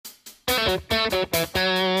Hello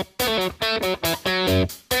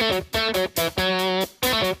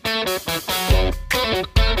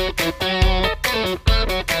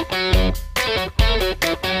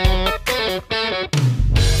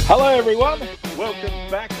everyone, welcome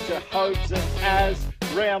back to Hobes and As.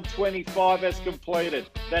 Round 25 has completed.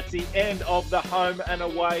 That's the end of the home and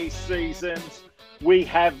away seasons. We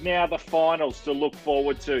have now the finals to look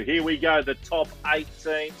forward to. Here we go, the top 8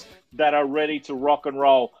 teams that are ready to rock and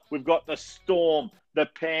roll. We've got the Storm, the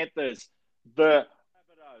Panthers, the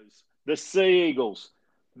Rabbitohs, the Sea Eagles,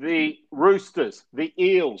 the Roosters, the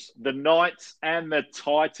Eels, the Knights and the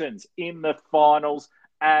Titans in the finals.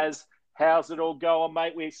 As how's it all going,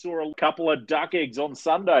 mate? We saw a couple of duck eggs on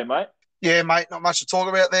Sunday, mate. Yeah, mate, not much to talk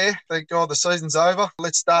about there. Thank God the season's over.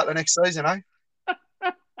 Let's start the next season, eh?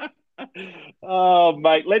 Oh,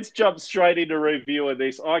 mate, let's jump straight into review of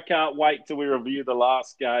this. I can't wait till we review the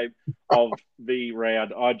last game of the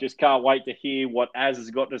round. I just can't wait to hear what Az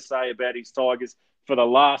has got to say about his Tigers for the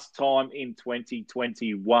last time in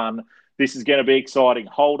 2021. This is going to be exciting.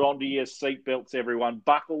 Hold on to your seatbelts, everyone.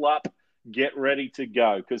 Buckle up. Get ready to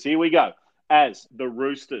go, because here we go. As the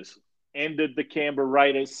Roosters ended the Canberra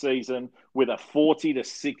Raiders season with a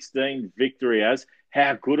 40-16 victory. As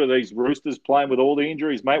how good are these Roosters playing with all the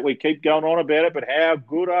injuries, mate? We keep going on about it, but how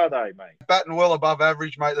good are they, mate? Batting well above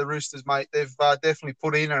average, mate, the Roosters, mate. They've definitely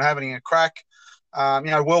put in and having a crack.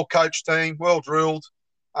 Well-coached team, well-drilled.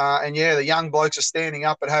 And, yeah, the young blokes are standing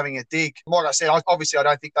up and having a dig. Like I said, obviously I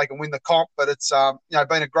don't think they can win the comp, but it's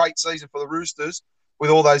been a great season for the Roosters. With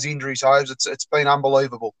all those injuries, Hoves, it's been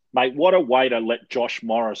unbelievable. Mate, what a way to let Josh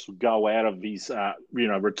Morris go out of his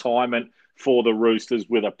retirement for the Roosters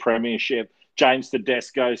with a premiership. James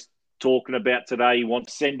Tedesco's talking about today. He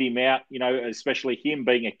wants to send him out, especially him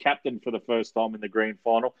being a captain for the first time in the grand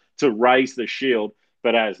final to raise the shield.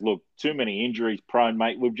 But look, too many injuries prone,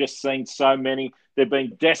 mate. We've just seen so many. They've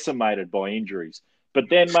been decimated by injuries. But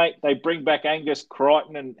then, mate, they bring back Angus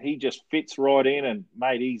Crichton and he just fits right in. And,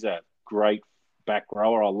 mate, he's a great back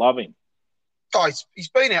rower. I love him. Oh, he's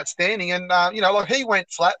been outstanding. And, he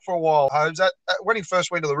went flat for a while, Hoves. When he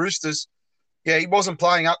first went to the Roosters, yeah, he wasn't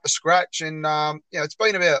playing up to scratch. And, it's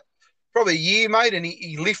been about probably a year, mate, and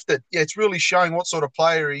he lifted. Yeah, it's really showing what sort of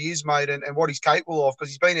player he is, mate, and what he's capable of, because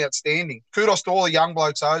he's been outstanding. Kudos to all the young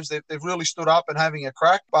blokes, Hoves. They've really stood up and having a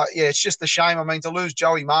crack. But, yeah, it's just a shame. I mean, to lose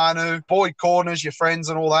Joey Manu, Boyd Corners, your friends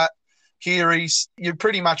and all that, Keary's, you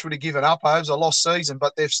pretty much would have given up, Hoves, a lost season,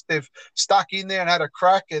 but they've stuck in there and had a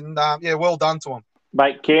crack, and, well done to them.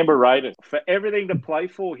 Mate, Canberra Raiders, for everything to play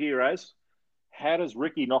for here, how does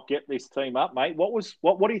Ricky not get this team up, mate? What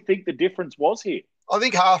do you think the difference was here? I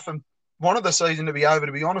think half of them wanted the season to be over,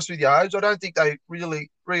 to be honest with you, Hoves. I don't think they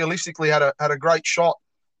really realistically had a great shot,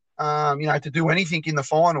 to do anything in the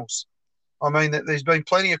finals. I mean, there's been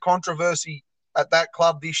plenty of controversy at that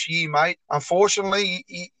club this year, mate. Unfortunately,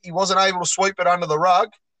 he wasn't able to sweep it under the rug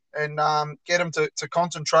and get them to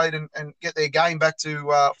concentrate and get their game back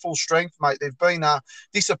to full strength, mate. They've been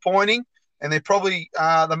disappointing, and they're probably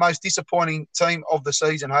the most disappointing team of the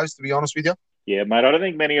season, Host, to be honest with you. Yeah, mate, I don't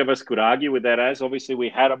think many of us could argue with that, as obviously we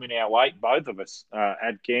had them in our 8, both of us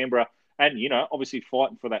at Canberra, and, obviously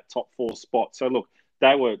fighting for that top 4 spot. So, look,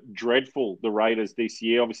 they were dreadful, the Raiders, this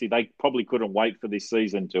year. Obviously, they probably couldn't wait for this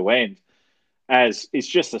season to end, as it's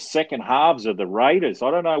just the second halves of the Raiders.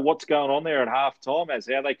 I don't know what's going on there at halftime, as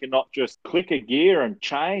how they cannot just click a gear and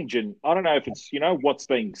change. And I don't know if it's, what's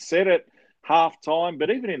being said at halftime,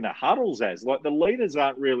 but even in the huddles, the leaders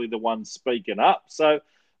aren't really the ones speaking up. So,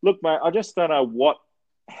 look, mate, I just don't know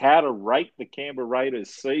how to rate the Canberra Raiders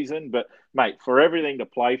season. But, mate, for everything to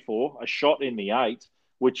play for, a shot in the 8,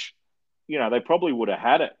 which, they probably would have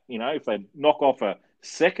had it, if they knock off a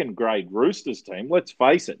second-grade Roosters team. Let's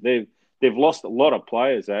face it, They've lost a lot of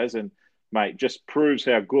players, and, mate, just proves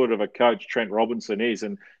how good of a coach Trent Robinson is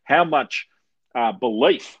and how much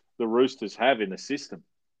belief the Roosters have in the system.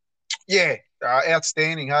 Yeah,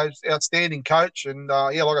 outstanding, outstanding coach. And,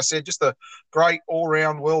 like I said, just a great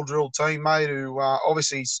all-round, well-drilled team, mate, who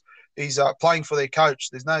obviously he's playing for their coach.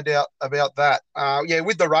 There's no doubt about that.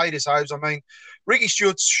 With the Raiders, Hoves, I mean, Ricky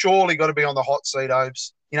Stewart's surely got to be on the hot seat,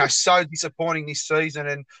 Hoves. So disappointing this season.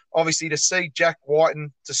 And obviously to see Jack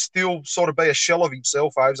Whiten to still sort of be a shell of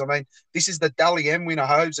himself, Hoves. I mean, this is the Dally M winner,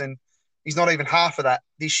 Hoves, and he's not even half of that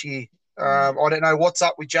this year. I don't know what's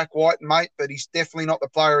up with Jack Whiten, mate, but he's definitely not the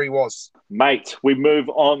player he was. Mate, we move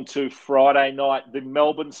on to Friday night. The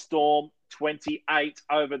Melbourne Storm 28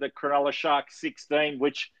 over the Cronulla Sharks 16,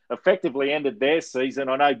 which effectively ended their season.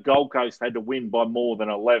 I know Gold Coast had to win by more than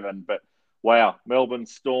 11, but wow, Melbourne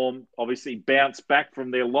Storm obviously bounced back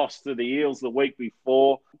from their loss to the Eels the week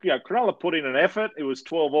before. Cronulla put in an effort. It was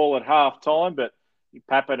 12 all at half time, but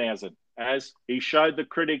Pappenhausen, as he showed the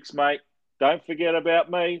critics, mate, don't forget about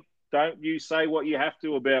me. Don't you say what you have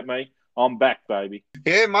to about me. I'm back, baby.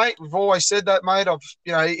 Yeah, mate. We've always said that, mate.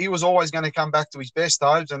 He was always going to come back to his best,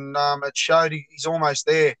 Hobbs, and it showed he's almost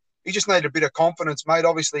there. He just needed a bit of confidence, mate.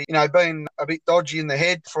 Obviously, being a bit dodgy in the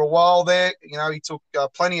head for a while there. He took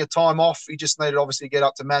plenty of time off. He just needed, obviously, to get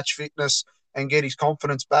up to match fitness and get his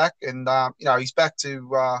confidence back. And, he's back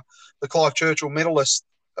to the Clive Churchill medalist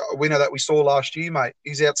winner that we saw last year, mate.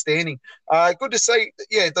 He's outstanding. Good to see,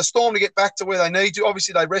 the Storm to get back to where they need to.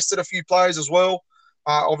 Obviously, they rested a few players as well.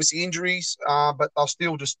 Obviously, injuries, but they're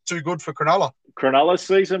still just too good for Cronulla. Cronulla's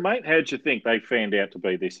season, mate, how'd you think they fanned out to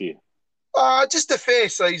be this year? Just a fair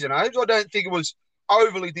season, Ames. I don't think it was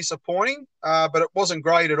overly disappointing, but it wasn't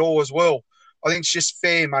great at all as well. I think it's just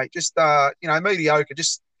fair, mate. Just, mediocre.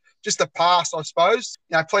 Just a pass, I suppose.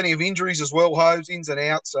 Plenty of injuries as well, Hoes, ins and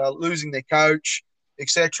outs, losing their coach,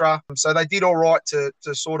 etc. So they did all right to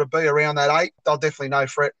sort of be around that 8. They'll definitely no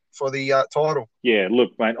threat for the title. Yeah,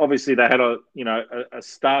 look, mate, obviously they had a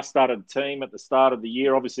star-studded team at the start of the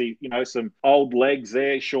year. Obviously, some old legs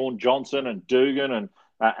there, Sean Johnson and Dugan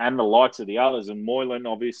and the likes of the others, and Moylan,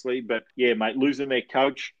 obviously. But, yeah, mate, losing their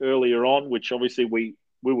coach earlier on, which obviously we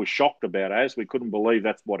were shocked about, as we couldn't believe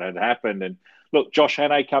that's what had happened. And, look, Josh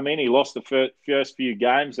Hannay come in. He lost the first few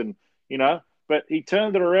games and, but he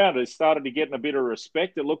turned it around. It started to get a bit of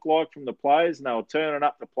respect, it looked like, from the players, and they were turning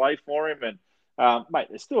up to play for him. And, mate,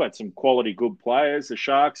 they still had some quality good players, the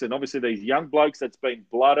Sharks, and obviously these young blokes that's been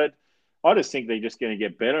blooded. I just think they're just going to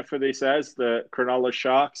get better for this as the Cronulla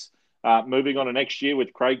Sharks. Moving on to next year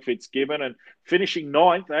with Craig Fitzgibbon and finishing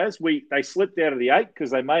 9th as they slipped out of the 8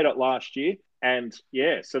 because they made it last year. And,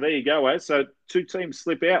 yeah, so there you go, as. So 2 teams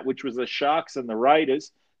slip out, which was the Sharks and the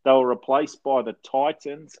Raiders. They were replaced by the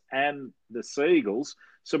Titans and the Seagulls.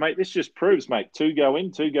 So, mate, this just proves, mate, 2 go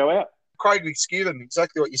in, 2 go out. Craig Fitzgibbon,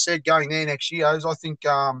 exactly what you said, going there next year. I think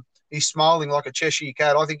he's smiling like a Cheshire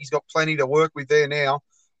cat. I think he's got plenty to work with there now.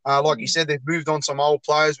 Like you said, they've moved on some old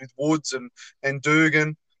players with Woods and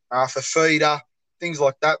Dugan. For feeder, things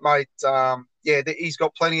like that, mate. He's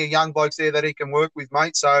got plenty of young blokes there that he can work with,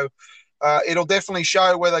 mate. So it'll definitely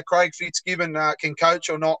show whether Craig Fitzgibbon can coach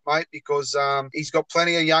or not, mate, because he's got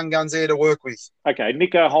plenty of young guns there to work with. Okay,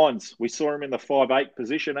 Nicho Hynes, we saw him in the 5'8"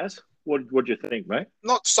 position, as. What do you think, mate?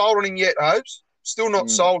 Not sold on him yet, Hopes. Still not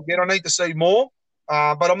sold yet. I need to see more,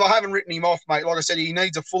 but I haven't written him off, mate. Like I said, he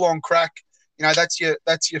needs a full-on crack. That's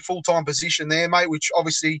your full-time position there, mate, which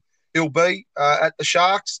obviously – he'll be at the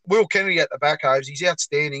Sharks. Will Kennedy at the back, Hoves. He's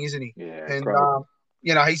outstanding, isn't he? Yeah. And,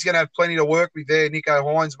 he's going to have plenty to work with there, Nicho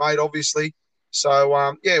Hynes, mate, obviously.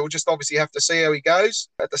 So, we'll just obviously have to see how he goes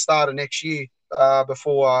at the start of next year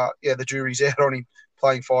before, the jury's out on him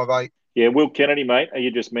playing 5'8". Yeah, Will Kennedy, mate, you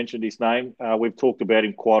just mentioned his name. We've talked about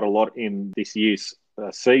him quite a lot in this year's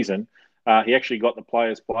season. He actually got the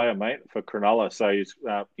player's player, mate, for Cronulla. So he's,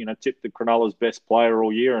 tipped the Cronulla's best player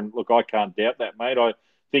all year. And, look, I can't doubt that, mate. I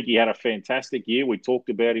think he had a fantastic year. We talked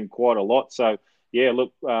about him quite a lot. So, yeah,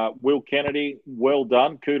 look, Will Kennedy, well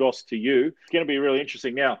done. Kudos to you. It's going to be really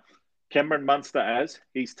interesting. Now, Cameron Munster, as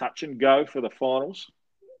he's touch and go for the finals.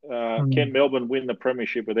 Can Melbourne win the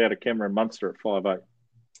premiership without a Cameron Munster at 5'8"?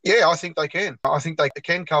 Yeah, I think they can. I think they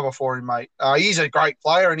can cover for him, mate. He's a great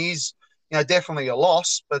player and he's, definitely a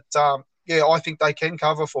loss. But, I think they can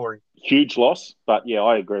cover for him. Huge loss, but yeah,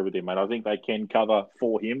 I agree with him, mate. I think they can cover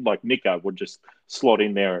for him. Like Nicho would just slot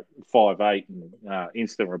in there at 5'8" and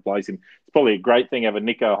instant replace him. It's probably a great thing having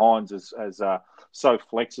Nicho Hynes as so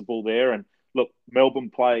flexible there. And look, Melbourne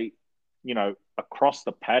play, across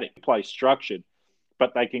the paddock, play structured,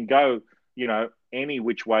 but they can go, any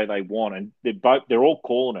which way they want, and they're all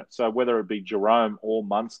calling it. So whether it be Jerome or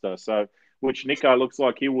Munster, which Nicho looks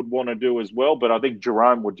like he would want to do as well. But I think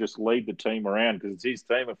Jerome would just lead the team around because it's his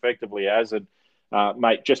team effectively as it.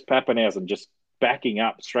 Mate, just Pappenhausen just backing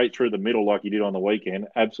up straight through the middle like he did on the weekend.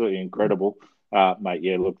 Absolutely incredible. Mate,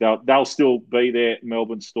 yeah, look, they'll still be there,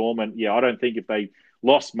 Melbourne Storm. And, yeah, I don't think if they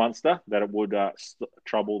lost Munster that it would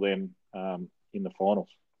trouble them in the finals.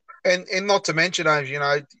 And not to mention,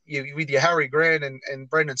 with your Harry Grant and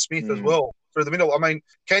Brendan Smith as well. Through the middle. I mean,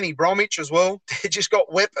 Kenny Bromwich as well. They just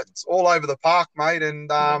got weapons all over the park, mate.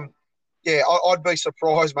 And, I'd be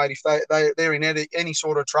surprised, mate, if they're in any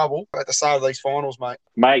sort of trouble at the start of these finals, mate.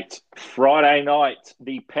 Mate, Friday night,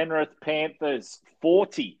 the Penrith Panthers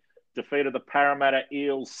 40 defeated the Parramatta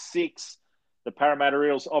Eels 6. The Parramatta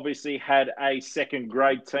Eels obviously had a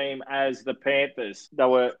second-grade team as the Panthers. They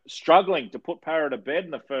were struggling to put Parra to bed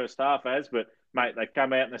in the first half, but mate, they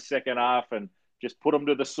come out in the second half and just put them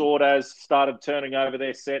to the sword as started turning over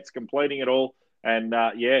their sets, completing it all. And,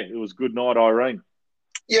 it was good night, Irene.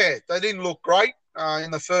 Yeah, they didn't look great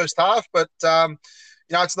in the first half, but,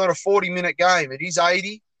 it's not a 40-minute game. It is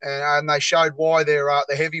 80, and they showed why they're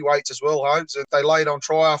the heavyweights as well, Hopes. They laid on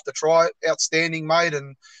try after try. Outstanding, mate.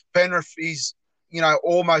 And Penrith is,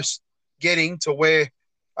 almost getting to where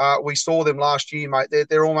we saw them last year, mate.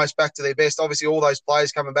 They're almost back to their best. Obviously, all those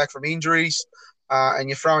players coming back from injuries, and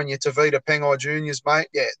you're throwing your Tavita Pengai Juniors, mate.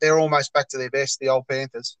 Yeah, they're almost back to their best, the old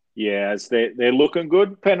Panthers. Yeah, as they're looking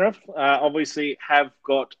good. Penrith obviously have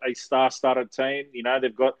got a star-studded team.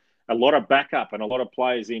 They've got a lot of backup and a lot of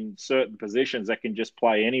players in certain positions that can just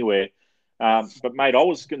play anywhere. But, mate, I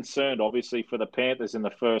was concerned, obviously, for the Panthers in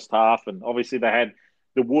the first half. And obviously they had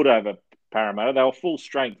the wood over Parramatta. They were full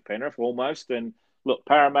strength, Penrith, almost. And, look,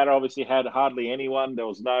 Parramatta obviously had hardly anyone. There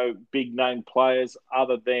was no big-name players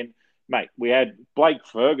other than, mate, we had Blake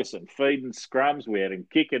Ferguson feeding scrums. We had him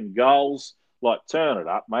kicking goals. Like, turn it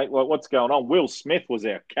up, mate. What's going on? Will Smith was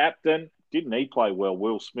our captain. Didn't he play well,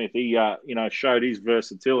 Will Smith? He, showed his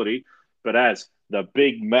versatility. But as the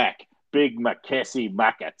Big Makesi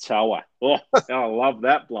Makatoa. Oh, I love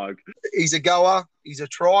that bloke. He's a goer. He's a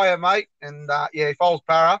trier, mate. And, if I was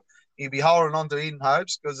Para, he'd be holding on to Eden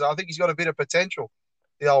Hopes because I think he's got a bit of potential,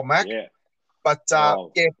 the old Mac. Yeah. But,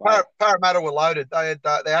 Parramatta were loaded. They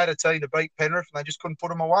had a team to beat Penrith, and they just couldn't put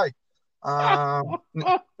them away.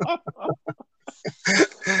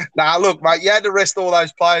 Look, mate, you had to rest all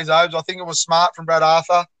those players, Obes. I think it was smart from Brad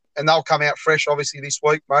Arthur, and they'll come out fresh, obviously, this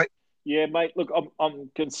week, mate. Yeah, mate, look, I'm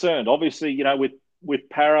concerned. Obviously, with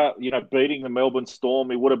Para, beating the Melbourne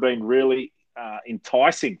Storm, it would have been really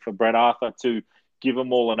enticing for Brad Arthur to give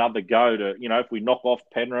them all another go to, if we knock off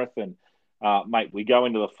Penrith and, mate, we go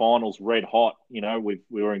into the finals red hot, we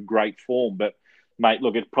were in great form. But, mate,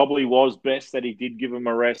 look, it probably was best that he did give him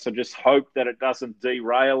a rest. I just hope that it doesn't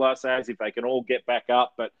derail us as if they can all get back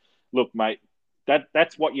up. But, look, mate,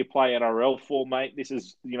 that's what you play NRL for, mate. This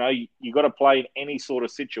is, you got to play in any sort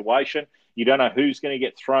of situation. You don't know who's going to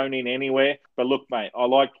get thrown in anywhere. But, look, mate, I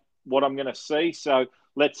like what I'm going to see. So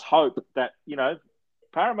let's hope that,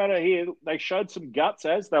 Parramatta here, they showed some guts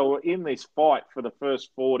as they were in this fight for the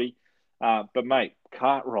first 40. But, mate,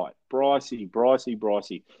 Cartwright,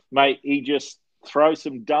 Brycey. Mate, he just throws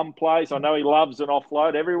some dumb plays. I know he loves an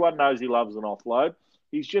offload. Everyone knows he loves an offload.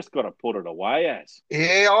 He's just got to put it away, as.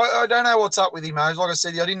 Yeah, I don't know what's up with him, mate. Like I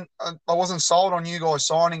said, I wasn't sold on you guys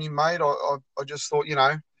signing him, mate. I just thought,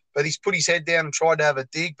 but he's put his head down and tried to have a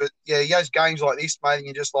dig. But, yeah, he has games like this, mate, and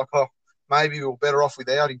you're just like, oh, maybe we were better off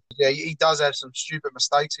without him. Yeah, he does have some stupid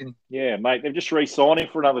mistakes in him. Yeah, mate, they've just re-signed him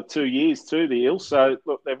for another 2 years too, the Eels. So,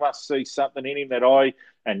 look, they must see something in him that I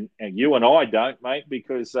and you and I don't, mate,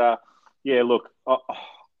 because,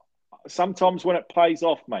 sometimes when it pays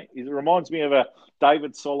off, mate, it reminds me of a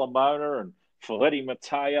David Solomona and Felipe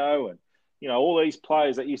Mateo and, all these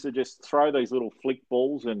players that used to just throw these little flick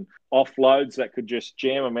balls and offloads that could just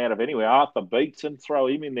jam them out of anywhere. Arthur Beetson, throw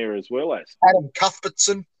him in there as well as.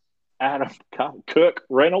 Kirk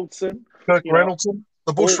Reynoldson.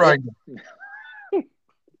 The Bushranger.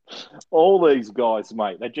 All these guys,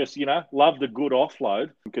 mate, they just, love the good offload.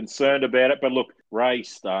 I'm concerned about it. But look, Ray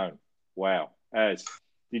Stone, wow. Did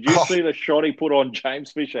you see the shot he put on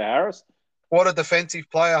James Fisher-Harris? What a defensive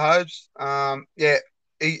player, Hobes.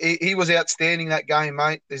 He was outstanding that game,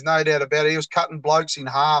 mate. There's no doubt about it. He was cutting blokes in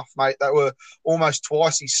half, mate, that were almost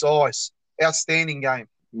twice his size. Outstanding game.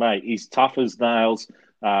 Mate, he's tough as nails.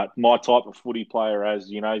 My type of footy player, as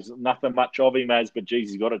there's nothing much of him but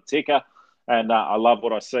geez, he's got a ticker, and I love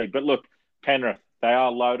what I see. But look, Penrith, they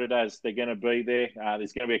are loaded as they're going to be there.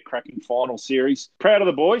 There's going to be a cracking final series. Proud of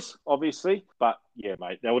the boys, obviously, but yeah,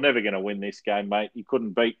 mate, they were never going to win this game, mate. You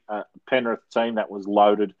couldn't beat a Penrith team that was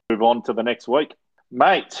loaded. Move on to the next week.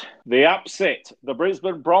 Mate, the upset, the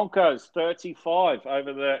Brisbane Broncos 35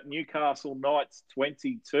 over the Newcastle Knights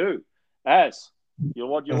 22. What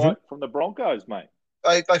do you like from the Broncos, mate?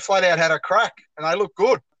 They flat out had a crack, and they look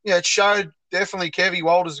good. Yeah, it showed definitely Kevy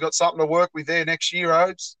Walters got something to work with there next year,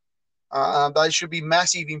 Obes. They should be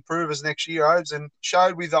massive improvers next year, Obes, and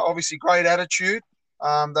showed with obviously great attitude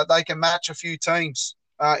that they can match a few teams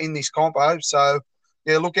in this comp, Obes. So,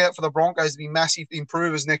 yeah, look out for the Broncos to be massive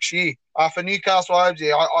improvers next year. For Newcastle, Obes,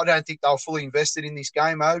 yeah, I don't think they were fully invested in this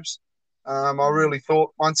game, Obes. I really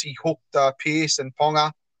thought once he hooked Pearce and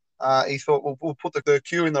Ponga, he thought, we'll put the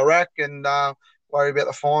queue in the rack and worry about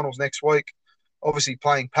the finals next week. Obviously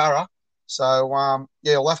playing Para. So,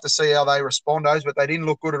 we'll have to see how they respond, but they didn't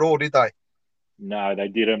look good at all, did they? No, they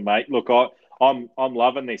didn't, mate. Look, I'm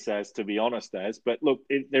loving this, to be honest, but look,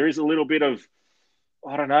 there is a little bit of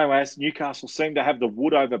I don't know, as Newcastle seem to have the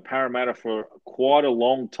wood over Parramatta for quite a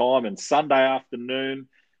long time. And Sunday afternoon,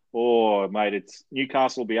 oh, mate, it's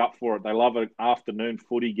Newcastle will be up for it. They love an afternoon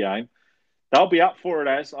footy game. They'll be up for it,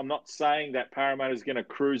 as I'm not saying that Parramatta is going to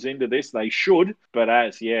cruise into this. They should.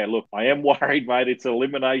 But yeah, look, I am worried, mate. It's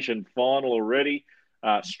elimination final already,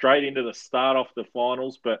 straight into the start off the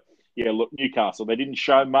finals. But yeah, look, Newcastle, they didn't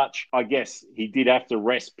show much. I guess he did have to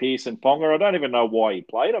rest Pearson Ponga. I don't even know why he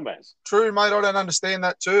played him as. True, mate. I don't understand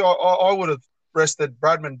that too. I would have rested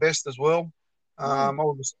Bradman Best as well. I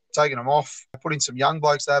would have taken him off, put in some young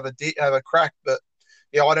blokes to have a crack. But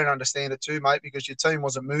yeah, I don't understand it too, mate, because your team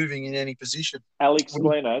wasn't moving in any position. Alex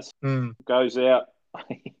Glenas goes out.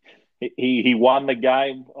 He won the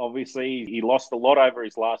game. Obviously, he lost a lot over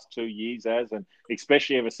his last 2 years, and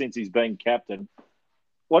especially ever since he's been captain.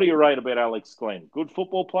 What do you rate about Alex Glenn? Good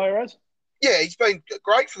football player, as? Yeah, he's been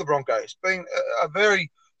great for the Broncos. Been a very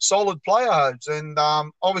solid player, Hobbs. And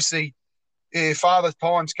obviously, father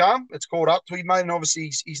time's come. It's caught up to him, mate. And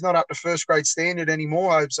obviously, he's not up to first grade standard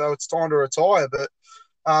anymore, Hobbs, so it's time to retire. But,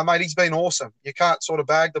 mate, he's been awesome. You can't sort of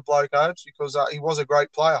bag the bloke, Hobbs, because he was a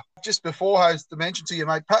great player. Just before, Hobbs, to mention to you,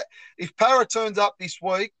 mate, if Parra turns up this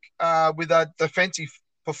week with a defensive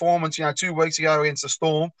performance, 2 weeks ago against the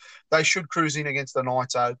Storm, they should cruise in against the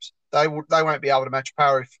Knights, Hobbs. They won't be able to match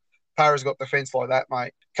Parra if Parra's got defence like that,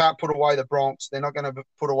 mate. Can't put away the Bronx. They're not going to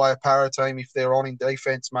put away a Parra team if they're on in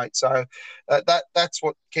defence, mate. So that's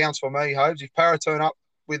what counts for me, Hobbs. If Parra turn up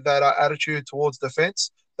with that attitude towards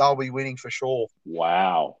defence, they'll be winning for sure.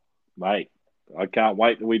 Wow, mate. I can't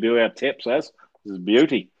wait till we do our tips, as. This is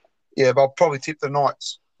beauty. Yeah, but I'll probably tip the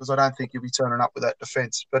Knights because I don't think you'll be turning up with that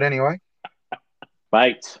defence. But anyway.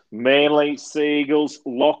 Mate, Manly Seagulls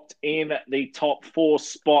locked in the top 4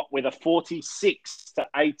 spot with a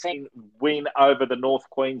 46-18 win over the North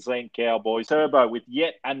Queensland Cowboys. Turbo with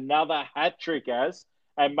yet another hat trick, as,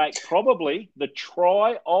 and mate, probably the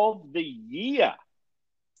try of the year.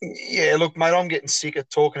 Yeah, look, mate, I'm getting sick of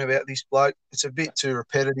talking about this bloke. It's a bit too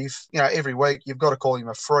repetitive. Every week you've got to call him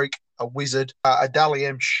a freak, a wizard, a Dally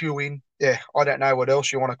M shoe-in. Yeah, I don't know what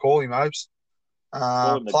else you want to call him, Hobes.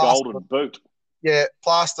 Call him the golden boot. Yeah,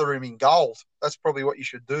 plaster him in gold. That's probably what you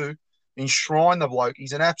should do. Enshrine the bloke.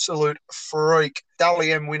 He's an absolute freak.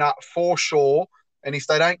 Dally M winner for sure. And if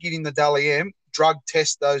they don't give him the Dally M, drug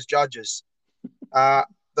test those judges. The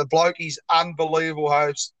bloke is unbelievable,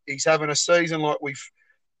 Hobes. He's having a season like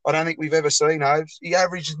I don't think we've ever seen, Hobes. He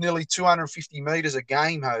averages nearly 250 metres a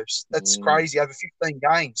game, Hobes. That's crazy, over 15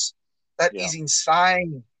 games. That is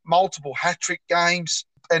insane. Multiple hat-trick games.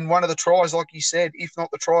 And one of the tries, like you said, if not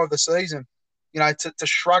the try of the season, to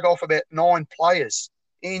shrug off about 9 players.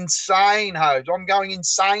 Insane, Hobes. I'm going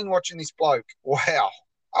insane watching this bloke. Wow.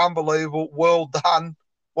 Unbelievable. Well done.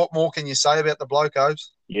 What more can you say about the bloke,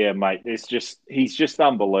 Hobes? Yeah, mate. He's just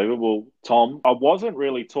unbelievable, Tom. I wasn't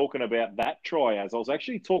really talking about that try, as I was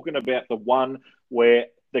actually talking about the one where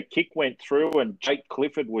the kick went through and Jake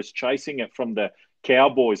Clifford was chasing it from the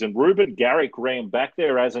Cowboys, and Ruben Garrick ran back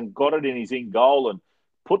there and got it in his in goal and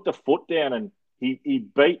put the foot down, and he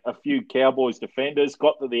beat a few Cowboys defenders,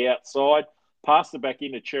 got to the outside, passed it back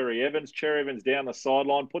into Cherry Evans. Cherry Evans down the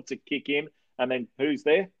sideline, puts a kick in, and then who's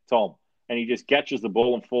there? Tom. And he just catches the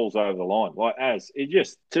ball and falls over the line.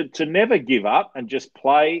 To never give up and just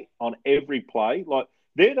play on every play, like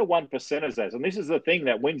they're the 1%ers, and this is the thing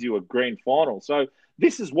that wins you a grand final. So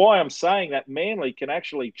this is why I'm saying that Manly can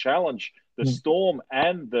actually challenge the Storm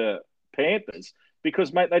and the Panthers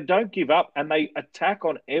because, mate, they don't give up and they attack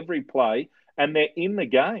on every play and they're in the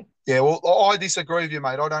game. Yeah, well, I disagree with you,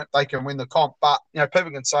 mate. I don't think they can win the comp, but,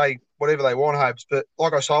 people can say whatever they want, Hobes. But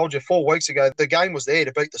like I told you 4 weeks ago, the game was there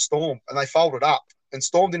to beat the Storm and they folded up. And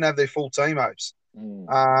Storm didn't have their full team, Hobes.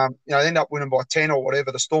 They end up winning by 10 or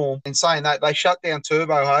whatever, the Storm. In saying that, they shut down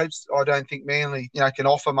Turbo, Hobes. I don't think Manly, can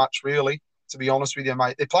offer much, really, to be honest with you,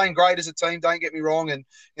 mate. They're playing great as a team, don't get me wrong. And,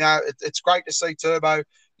 it's great to see Turbo,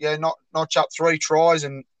 notch up 3 tries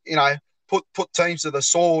and, put teams to the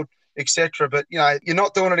sword, etc. But, you're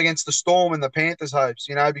not doing it against the Storm and the Panthers, Hopes,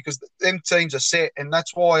 because them teams are set. And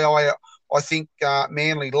that's why I think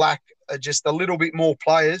Manly lack just a little bit more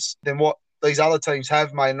players than what these other teams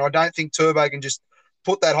have, mate. And I don't think Turbo can just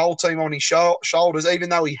put that whole team on his shoulders, even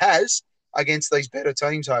though he has, against these better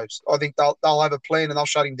teams, Hopes. I think they'll have a plan and they'll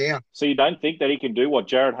shut him down. So you don't think that he can do what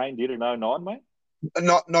Jared Hayne did in 2009, mate?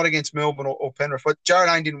 Not against Melbourne or Penrith. But Jared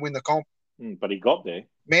Hayne didn't win the comp. But he got there.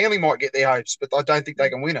 Manly might get their Hopes, but I don't think they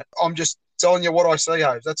can win it. I'm just telling you what I see,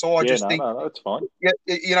 Hopes. That's all I think. No, that's fine. Yeah,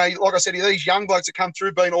 like I said, these young blokes that come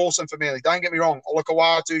through been awesome for Manly. Don't get me wrong.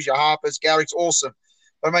 Olakawatu's, your Harpers, Garrick's awesome.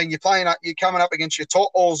 But, I mean, you're coming up against your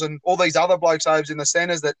Tottles and all these other blokes, Hopes, in the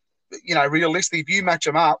centres that realistically, if you match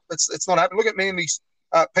them up, it's not happening. Look at Manly's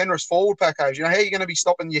Penrith forward package. How are you going to be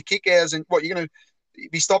stopping your kick outs and what you're going to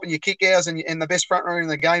be stopping your kick outs and the best front runner in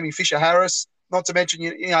the game in Fisher Harris, not to mention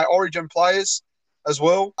Origin players as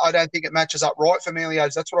well. I don't think it matches up right for Manly.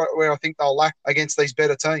 That's where I think they'll lack against these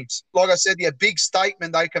better teams. Like I said, the big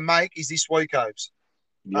statement they can make is this week, Hopes.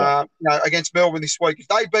 Yeah. Against Melbourne this week. If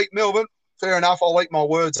they beat Melbourne, fair enough, I'll eat my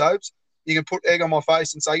words, Hopes. You can put egg on my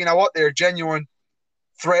face and say, you know what, they're a genuine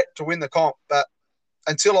threat to win the comp. But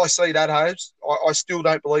until I see that, Hopes, I still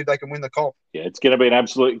don't believe they can win the comp. Yeah, it's going to be an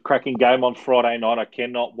absolute cracking game on Friday night. I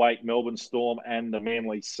cannot wait. Melbourne Storm and the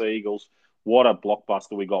Manly Seagulls. What a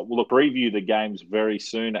blockbuster we got. We'll preview the games very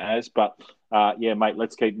soon, mate,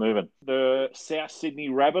 let's keep moving. The South Sydney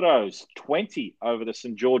Rabbitohs, 20 over the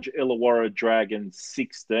St. George Illawarra Dragons,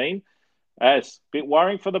 16. A bit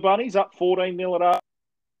worrying for the Bunnies, up 14-0 at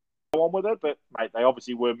on with it, but, mate, they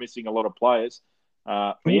obviously were missing a lot of players.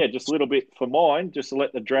 Just a little bit for mine, just to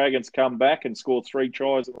let the Dragons come back and score 3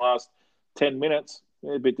 tries in the last 10 minutes.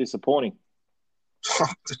 Yeah, a bit disappointing.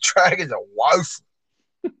 The Dragons are woeful.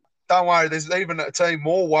 Don't worry, there's even a team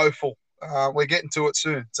more woeful. We're getting to it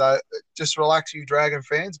soon. So just relax, you Dragon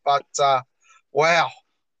fans. But, wow.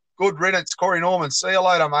 Good riddance, Corey Norman. See you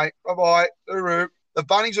later, mate. Bye-bye. Hooroo. The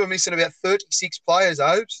Bunnies were missing about 36 players,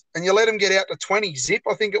 Hopes, and you let them get out to 20 zip,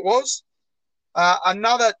 I think it was.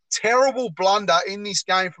 Another terrible blunder in this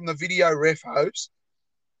game from the video ref, Hopes.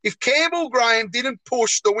 If Campbell Graham didn't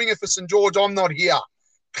push the winger for St. George, I'm not here.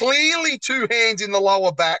 Clearly 2 hands in the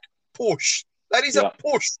lower back, push. That is a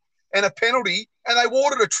push and a penalty, and they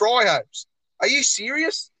awarded a try, Hopes. Are you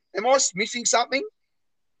serious? Am I missing something?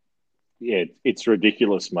 Yeah, it's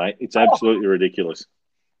ridiculous, mate. It's absolutely ridiculous.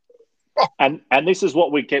 And this is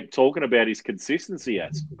what we kept talking about, his consistency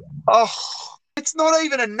as. It's not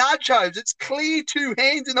even a nudge, Hopes. It's clear 2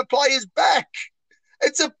 hands in the player's back.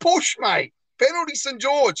 It's a push, mate. Penalty St.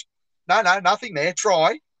 George. No, nothing there.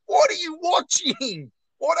 Try. What are you watching?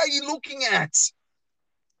 What are you looking at?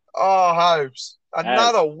 Oh, Hopes.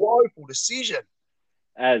 Another woeful decision.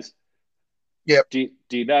 Yep. Do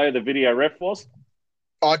you know who the video ref was?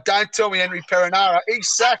 Oh, don't tell me Henry Perinara.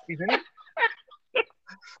 He's sacked, isn't he?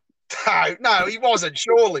 No, he wasn't,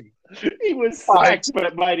 surely. He was sacked,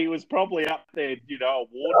 but, mate, he was probably up there,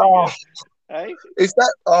 awarding it. Hey? Is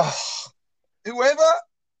that... whoever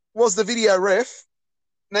was the video ref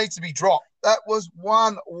needs to be dropped. That was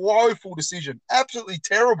one woeful decision. Absolutely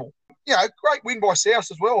terrible. Great win by South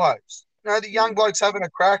as well, Hopes. The young blokes having a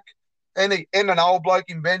crack and an old bloke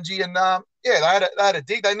in Benji. And, they had a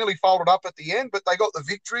dig. They nearly folded up at the end, but they got the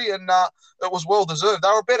victory and it was well-deserved. They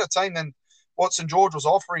were a better team than what St. George was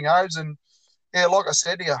offering, Hopes. And, like I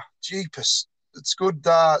said to you, jeepers, it's good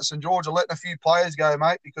St. George are letting a few players go,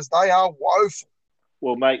 mate, because they are woeful.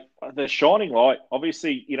 Well, mate, the shining light.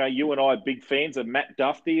 Obviously, you and I are big fans of Matt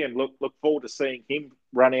Duffy and look forward to seeing him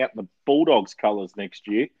run out in the Bulldogs colours next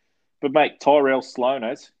year. But, mate, Tyrell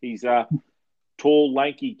Sloaners, he's a tall,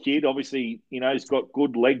 lanky kid. Obviously, he's got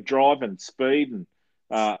good leg drive and speed. And,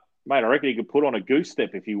 mate, I reckon he could put on a goose step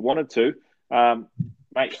if he wanted to.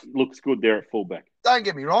 Mate, looks good there at fullback. Don't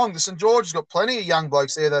get me wrong. The St. George has got plenty of young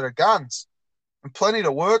blokes there that are guns and plenty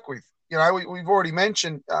to work with. We've already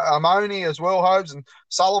mentioned Amoni as well, Hopes, and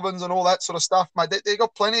Sullivan's and all that sort of stuff, mate. They've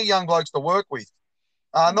got plenty of young blokes to work with.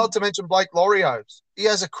 Not to mention Blake Laurie, Hopes. He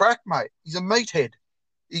has a crack, mate. He's a meathead.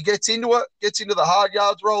 He gets into it, gets into the hard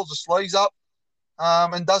yards, rolls the sleeves up,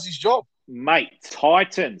 and does his job. Mate,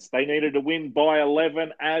 Titans, they needed to win by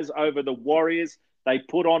 11 as over the Warriors. They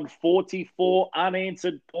put on 44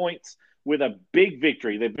 unanswered points with a big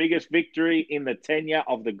victory, the biggest victory in the tenure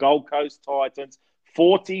of the Gold Coast Titans.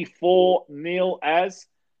 44-0 as.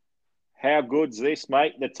 How good's this,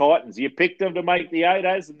 mate? The Titans. You picked them to make the 8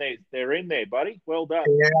 as, and they're in there, buddy. Well done.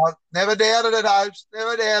 Yeah, I never doubted it, Hopes.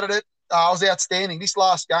 Never doubted it. I was outstanding. This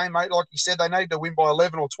last game, mate, like you said, they needed to win by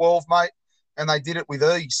 11 or 12, mate, and they did it with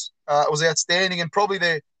ease. It was outstanding, and probably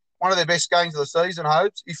one of their best games of the season,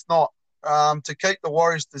 Hopes, if not. To keep the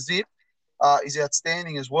Warriors to zip is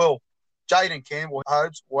outstanding as well. Jaden Campbell,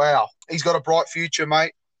 Hopes, wow. He's got a bright future,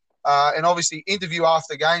 mate. And obviously, interview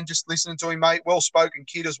after the game, just listening to him, mate. Well-spoken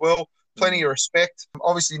kid as well. Plenty of respect.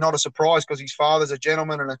 Obviously, not a surprise because his father's a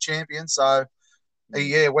gentleman and a champion. So,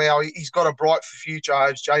 he's got a bright future,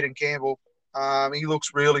 Hopes, Jaden Campbell. He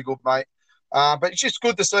looks really good, mate. But it's just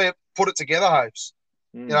good to see it put it together, Hopes.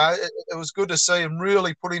 It was good to see him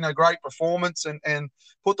really put in a great performance and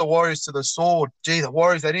put the Warriors to the sword. Gee, the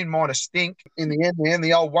Warriors, they didn't mind a stink in the end, man.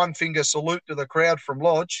 The old one-finger salute to the crowd from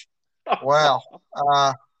Lodge. Wow.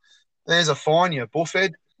 There's a fine, you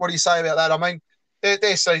buffhead. What do you say about that? I mean,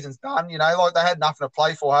 their season's done. Like they had nothing to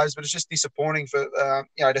play for, Hose, but it's just disappointing for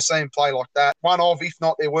to see them play like that. One of, if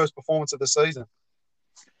not their worst performance of the season.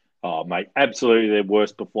 Oh, mate, absolutely their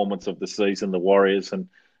worst performance of the season, the Warriors. And,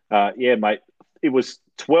 mate, it was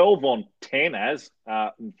 12 on 10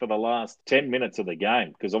 for the last 10 minutes of the game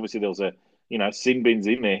because obviously there was sin bins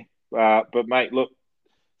in there. But, mate, look,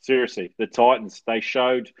 seriously, the Titans, they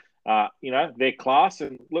showed, their class.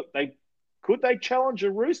 And, look, could they challenge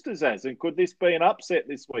the Roosters and could this be an upset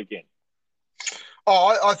this weekend?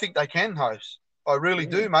 Oh, I think they can, Host. I really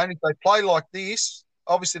do, mate. If they play like this,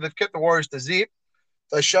 obviously they've kept the Warriors to zip.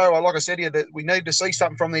 They show, like I said here, that we need to see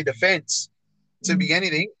something from their defence to be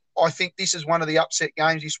anything. I think this is one of the upset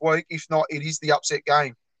games this week. If not, it is the upset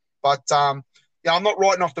game. But, I'm not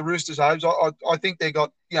writing off the Roosters, Hobes. I think they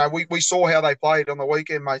got, we saw how they played on the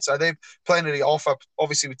weekend, mate. So they've plenty to offer,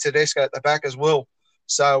 obviously, with Tedesco at the back as well.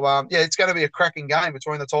 So, it's going to be a cracking game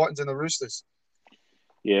between the Titans and the Roosters.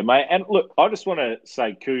 Yeah, mate. And look, I just want to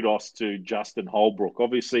say kudos to Justin Holbrook.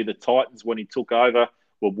 Obviously, the Titans, when he took over,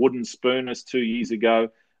 were wooden spooners 2 years ago.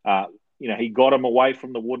 He got them away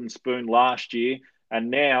from the wooden spoon last year,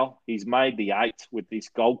 and now he's made the 8 with this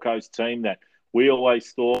Gold Coast team that we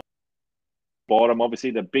always thought bottom.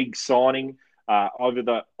 Obviously, the big signing over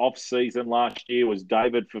the off-season last year was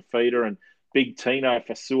David Fafita and Big Tino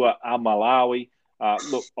Fasua Malawi.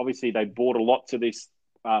 Look, obviously, they brought a lot to this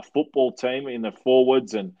football team in the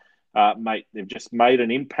forwards, and mate, they've just made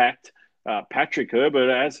an impact. Patrick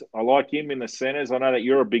Herbert, as I like him in the centres. I know that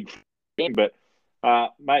you're a big fan, but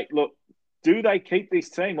mate, look, do they keep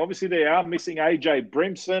this team? Obviously, they are missing AJ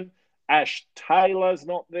Brimson. Ash Taylor's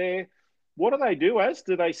not there. What do they do, As?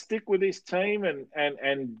 Do they stick with this team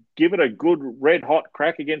and give it a good red hot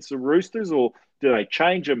crack against the Roosters, or do they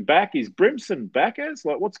change them back? Is Brimson back, As?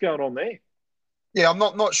 Like, what's going on there? Yeah, I'm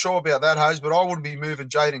not sure about that, Hose, but I wouldn't be moving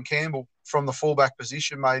Jaden Campbell from the fullback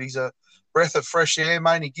position, mate. He's a breath of fresh air,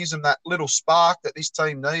 mate. He gives them that little spark that this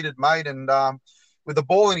team needed, mate. And with the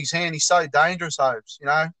ball in his hand, he's so dangerous, Hopes,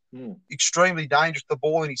 extremely dangerous, the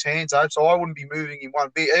ball in his hands, Hopes. So I wouldn't be moving him one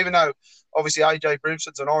bit, even though obviously AJ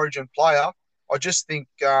Brimson's an origin player. I just think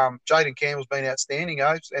Jaden Campbell's been outstanding,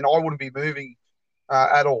 Hopes, and I wouldn't be moving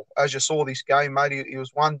at all. As you saw this game, mate, he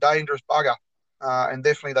was one dangerous bugger. And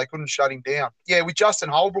definitely they couldn't shut him down. Yeah, with Justin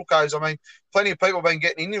Holbrook, I mean, plenty of people have been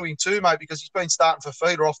getting into him too, mate, because he's been starting for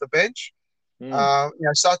Feeder off the bench.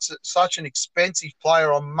 Such an expensive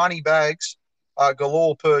player on money bags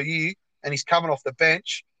galore per year, and he's coming off the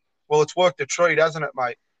bench. Well, it's worked a treat, hasn't it,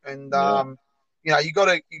 mate? And you got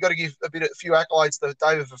to give a few accolades to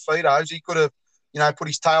David Fafita. He could have put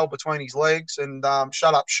his tail between his legs and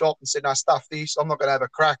shut up shop and said, "No, stuff this. I'm not going to have a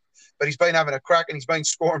crack." But he's been having a crack and he's been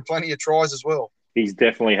scoring plenty of tries as well. He's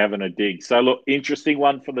definitely having a dig. So, look, interesting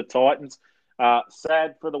one for the Titans.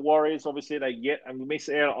 Sad for the Warriors. Obviously, they miss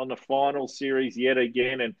out on the final series yet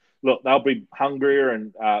again. And, look, they'll be hungrier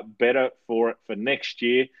and better for it for next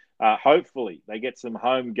year. Hopefully, they get some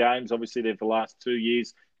home games. Obviously, for the last 2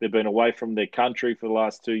 years, they've been away from their country for the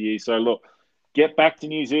last 2 years. So, look, get back to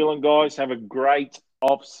New Zealand, guys. Have a great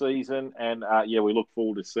off-season. And, we look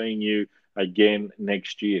forward to seeing you again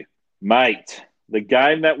next year. Mate, the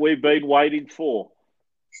game that we've been waiting for.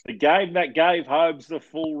 The game that gave Hobes the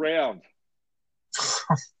full round.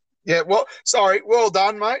 Yeah, well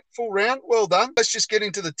done, mate. Full round, well done. Let's just get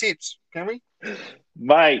into the tips, can we?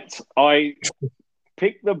 Mate, I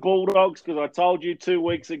picked the Bulldogs because I told you 2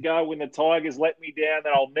 weeks ago when the Tigers let me down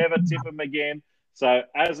that I'll never tip them again. So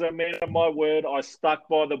as a man of my word, I stuck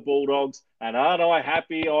by the Bulldogs. And aren't I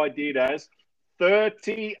happy I did, As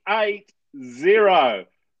 38-0.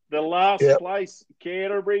 The last place,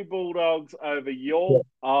 Canterbury Bulldogs over York.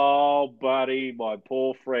 Oh, buddy, my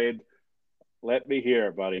poor friend. Let me hear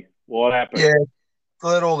it, buddy. What happened? Yeah,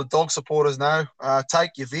 let all the dog supporters know.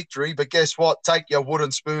 Take your victory, but guess what? Take your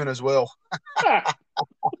wooden spoon as well.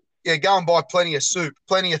 Yeah, go and buy plenty of soup.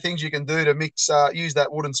 Plenty of things you can do to mix, use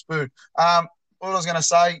that wooden spoon. What I was going to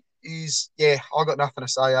say is, I got nothing to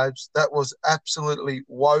say, Abes. That was absolutely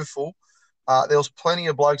woeful. There was plenty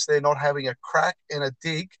of blokes there not having a crack and a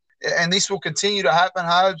dig. And this will continue to happen,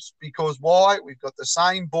 Hobes, because why? We've got the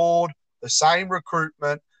same board, the same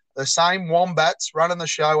recruitment, the same Wombats running the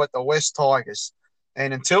show at the West Tigers.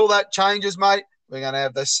 And until that changes, mate, we're going to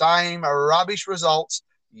have the same rubbish results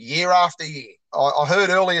year after year. I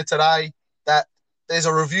heard earlier today that there's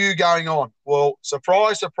a review going on. Well,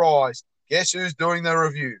 surprise, surprise, guess who's doing the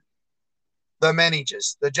review? The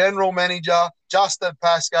managers, the general manager, Justin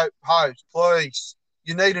Pascoe. Hobes, please,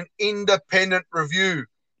 you need an independent review.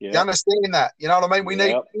 Yep. You understand that? You know what I mean? We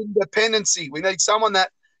need independency. We need someone that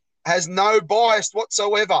has no bias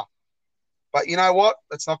whatsoever. But you know what?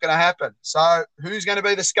 That's not going to happen. So who's going to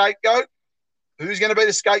be the scapegoat? Who's going to be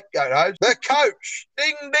the scapegoat, Hobes? The coach.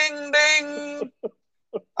 Ding, ding, ding.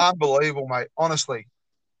 Unbelievable, mate. Honestly.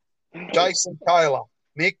 Jason Taylor,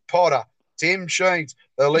 Mick Potter, Tim Sheens.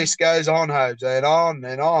 The list goes on, Hobes, and on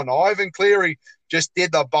and on. Ivan Cleary just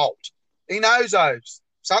did the bolt. He knows, Hobes.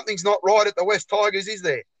 Something's not right at the West Tigers, is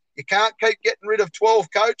there? You can't keep getting rid of 12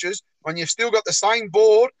 coaches when you've still got the same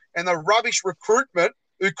board and the rubbish recruitment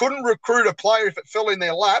who couldn't recruit a player if it fell in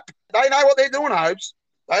their lap. They know what they're doing, Hobes.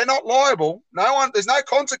 They're not liable. There's no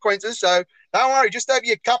consequences, so don't worry. Just have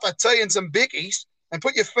your cup of tea and some bickies and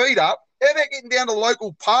put your feet up. How about getting down to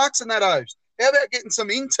local parks and that, Hobes? How about getting some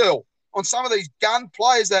intel on some of these gun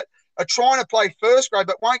players that are trying to play first grade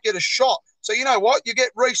but won't get a shot? So you know what? You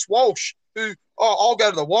get Reece Walsh, who, I'll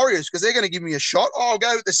go to the Warriors because they're going to give me a shot. I'll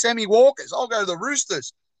go with the Sammy Walkers. I'll go to the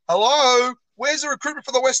Roosters. Hello? Where's the recruitment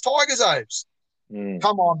for the West Tigers, Hobes?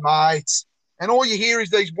 Come on, mates. And all you hear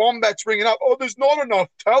is these wombats ringing up, there's not enough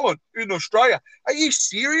talent in Australia. Are you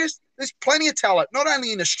serious? There's plenty of talent, not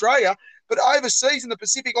only in Australia, but overseas in the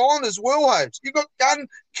Pacific Island as well, Hobes. You've got gun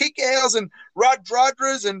kick-outs and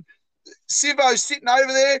Rudras and Sivo sitting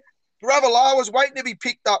over there. Ravalawa's waiting to be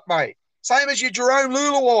picked up, mate. Same as your Jerome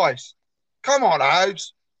Luluwais. Come on,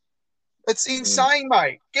 Hobes. It's insane,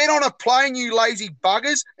 mate. Get on a plane, you lazy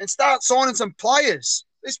buggers, and start signing some players.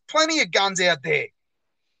 There's plenty of guns out there.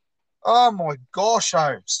 Oh, my gosh,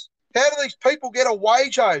 Hobes. How do these people get a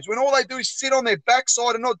wage, Hobes, when all they do is sit on their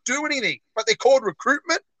backside and not do anything? But they're called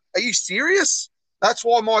recruitment? Are you serious? That's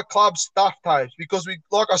why my club's stuffed, Hobes, because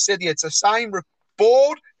like I said, it's the same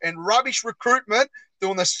board and rubbish recruitment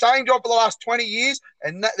doing the same job for the last 20 years,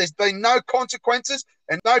 and there's been no consequences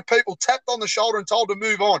and no people tapped on the shoulder and told to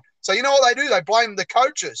move on. So you know what they do? They blame the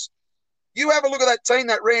coaches. You have a look at that team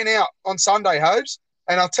that ran out on Sunday, Hobes,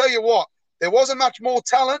 and I'll tell you what, there wasn't much more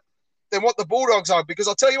talent than what the Bulldogs are, because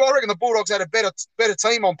I'll tell you what, I reckon the Bulldogs had a better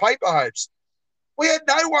team on paper, Hobes. We had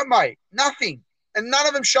no one, mate. Nothing. And none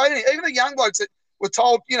of them showed anything. Even the young blokes that were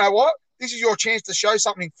told, you know what, this is your chance to show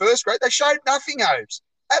something in first grade, they showed nothing, Hobes.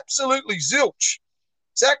 Absolutely zilch.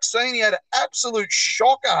 Zach Sini had an absolute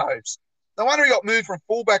shocker, Hobes. No wonder he got moved from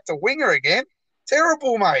fullback to winger again.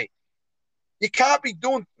 Terrible, mate. You can't be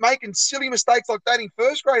making silly mistakes like that in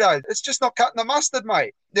first grade, Hobes. It's just not cutting the mustard,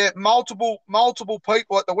 mate. There are multiple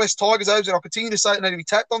people at the West Tigers, Hobes, and I'll continue to say it, need to be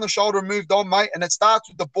tapped on the shoulder and moved on, mate. And it starts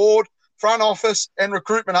with the board, front office, and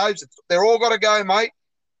recruitment, Hobes. They're all got to go, mate.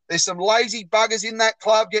 There's some lazy buggers in that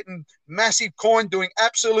club getting massive coin, doing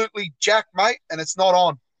absolutely jack, mate, and it's not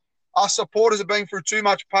on. Us supporters have been through too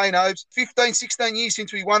much pain, Hobes. 15, 16 years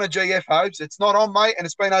since we won a GF, Hobes. It's not on, mate, and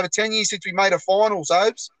it's been over 10 years since we made a finals,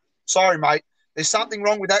 Hobes. Sorry, mate. There's something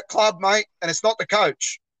wrong with that club, mate, and it's not the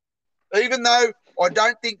coach. Even though I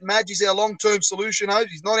don't think Madge is our long-term solution, Hobes.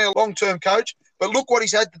 He's not our long-term coach, but look what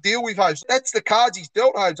he's had to deal with, Hobes. That's the cards he's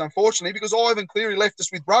dealt, Hobes, unfortunately, because Ivan Cleary left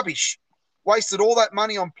us with rubbish. Wasted all that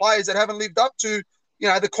money on players that haven't lived up to,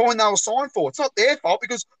 the coin they were signed for. It's not their fault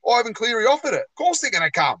because Ivan Cleary offered it. Of course they're going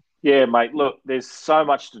to come. Yeah, mate, look, there's so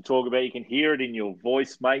much to talk about. You can hear it in your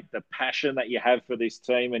voice, mate, the passion that you have for this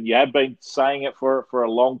team. And you have been saying it for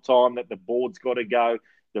a long time that the board's got to go,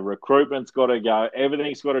 the recruitment's got to go,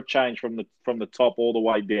 everything's got to change from the top all the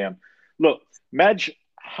way down. Look, Madge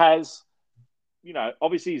has,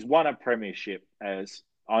 obviously he's won a premiership, as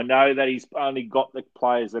I know that he's only got the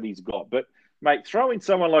players that he's got. But, mate, throw in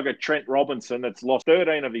someone like a Trent Robinson that's lost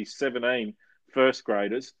 13 of his 17 first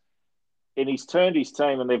graders, and he's turned his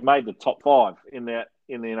team and they've made the top 5 in the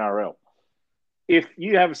NRL. If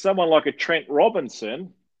you have someone like a Trent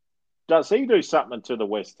Robinson, does he do something to the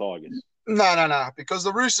West Tigers? No, because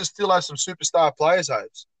the Roosters still have some superstar players,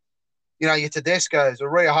 Hobes. Your Tedesco's, the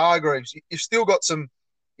Rhea Hargreaves. You've still got some,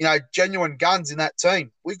 genuine guns in that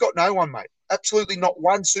team. We've got no one, mate. Absolutely not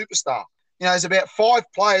one superstar. There's about 5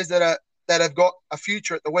 players that have got a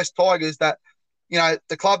future at the West Tigers that,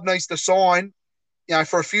 the club needs to sign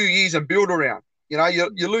for a few years and build around. Your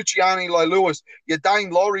Luciani Lewis, your Dane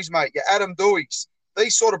Laurie's, mate, your Adam Dewey's.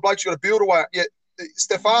 These sort of blokes you got to build away.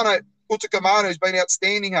 Stefano Utakamanu has been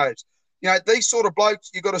outstanding, Hobes. These sort of blokes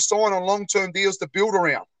you got to sign on long-term deals to build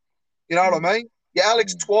around. You know what I mean? Your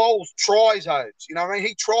Alex Twalls tries, Hobes. You know what I mean?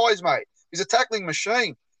 He tries, mate. He's a tackling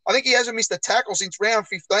machine. I think he hasn't missed a tackle since round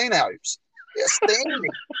 15, Hobes. Outstanding.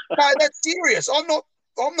 No, that's serious. I'm not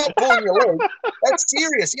pulling your leg. That's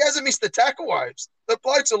serious. He hasn't missed a tackle, Hobes. The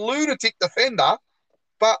bloke's a lunatic defender,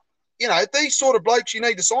 but, these sort of blokes you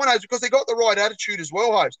need to sign, Hobes, because they got the right attitude as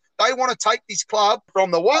well, Hobes. They want to take this club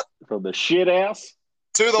from the what? From the shit house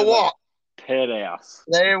to the what? Pet house.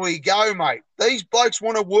 There we go, mate. These blokes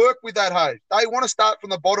want to work with that, Hobes. They want to start from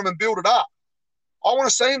the bottom and build it up. I want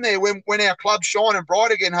to see them there when our club's shining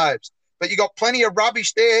bright again, Hopes. But you got plenty of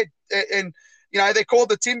rubbish there, and they're called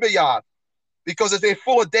the timber yard because they're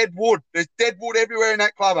full of dead wood. There's dead wood everywhere in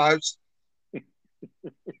that club, Hopes.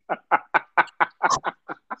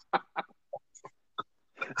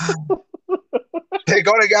 They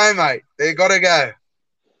got to go, mate. They got to go.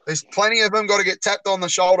 There's plenty of them got to get tapped on the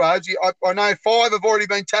shoulder. I know 5 have already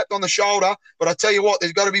been tapped on the shoulder, but I tell you what,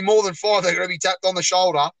 there's got to be more than 5 that are going to be tapped on the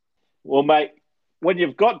shoulder. Well, mate, when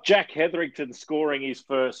you've got Jack Hetherington scoring his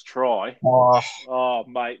first try,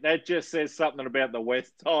 mate, that just says something about the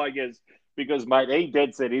West Tigers because, mate, he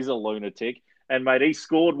dead set is a lunatic. And, mate, he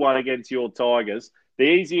scored one against your Tigers. The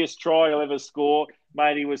easiest try he'll ever score.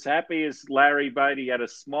 Mate, he was happy as Larry, mate. He had a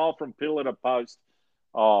smile from pillar to post.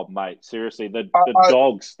 Oh, mate, seriously, the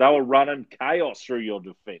Dogs, they were running chaos through your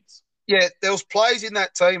defence. Yeah, there was players in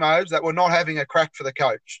that team, Obes, that were not having a crack for the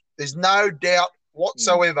coach. There's no doubt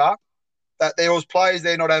whatsoever that there was players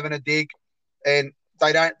there not having a dig, and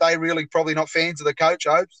they really probably not fans of the coach,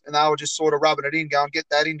 Obes, and they were just sort of rubbing it in, going, get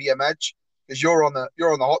that into your match because you're on the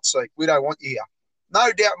hot seat. We don't want you here.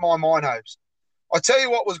 No doubt in my mind, Obes. I tell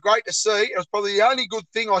you what was great to see. It was probably the only good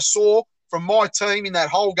thing I saw from my team in that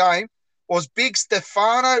whole game was big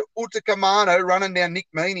Stefano Utoikamanu running down Nick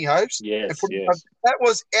Meaney, Hopes. Yes. That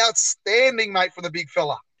was outstanding, mate, for the big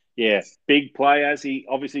fella. Yeah, big play as he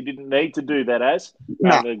obviously didn't need to do that as.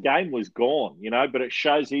 No. The game was gone, but it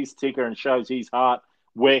shows his ticker and shows his heart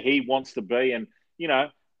where he wants to be. And,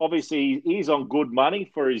 obviously he's on good money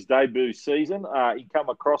for his debut season. He come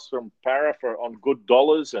across from Para on good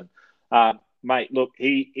dollars. And, mate, look,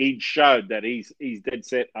 he showed that he's dead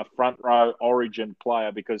set a front row Origin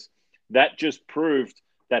player because that just proved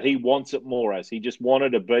that he wants it more as. He just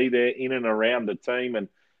wanted to be there in and around the team. And,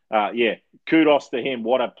 kudos to him.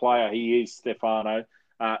 What a player he is, Stefano.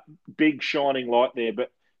 Big shining light there.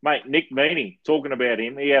 But, mate, Nick Meaney, talking about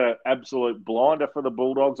him, he had an absolute blinder for the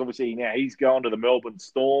Bulldogs. Obviously, now he's going to the Melbourne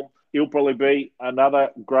Storm. He'll probably be another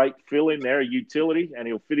great fill in there, a utility, and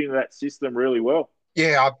he'll fit into that system really well.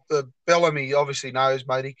 Yeah, Bellamy obviously knows,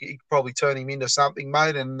 mate. He could probably turn him into something,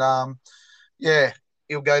 mate. And,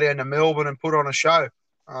 he'll go down to Melbourne and put on a show.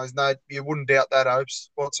 You wouldn't doubt that, Hopes,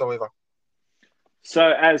 whatsoever.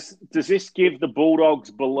 So, does this give the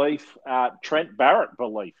Bulldogs belief, Trent Barrett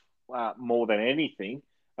belief, more than anything,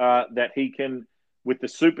 that he can, with the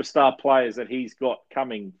superstar players that he's got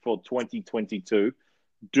coming for 2022,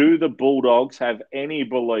 do the Bulldogs have any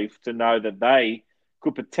belief to know that they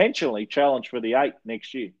could potentially challenge for the 8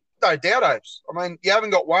 next year? No doubt, Hopes. I mean, you haven't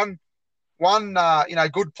got one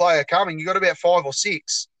good player coming. You've got about 5 or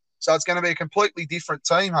 6. So it's going to be a completely different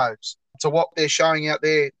team, Hopes, to what they're showing out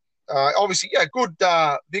there. Obviously, good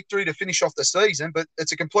victory to finish off the season, but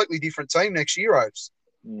it's a completely different team next year, Hopes.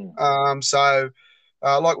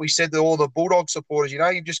 Like we said to all the Bulldog supporters,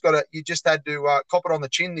 you just had to cop it on the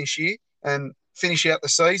chin this year and finish out the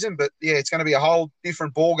season. But yeah, it's going to be a whole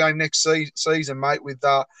different ball game next season, mate. With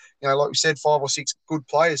like we said, 5 or 6 good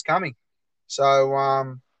players coming.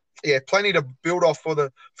 So plenty to build off for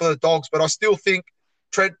the Dogs. But I still think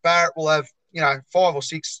Trent Barrett will have 5 or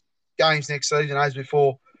 6 games next season as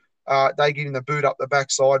before they give him the boot up the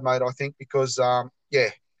backside, mate. I think because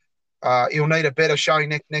he'll need a better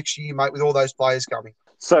showing next year, mate, with all those players coming.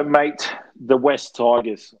 So, mate, the West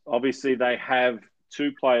Tigers, obviously they have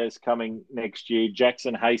 2 players coming next year,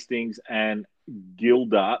 Jackson Hastings and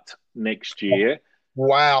Gildart next year.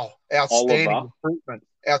 Wow. Outstanding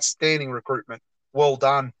recruitment. Well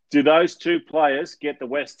done. Do those 2 players get the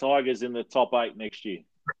West Tigers in the top 8 next year?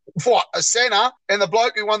 What, a centre and the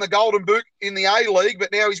bloke who won the Golden Boot in the A-League,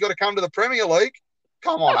 but now he's got to come to the Premier League?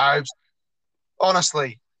 Come on, Obes.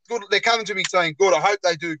 Honestly. Good. They're coming to me saying, good, I hope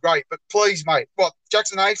they do great. But please, mate, what,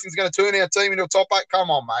 Jackson Hastings is going to turn our team into a top 8?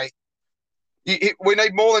 Come on, mate. We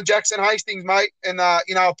need more than Jackson Hastings, mate, and, a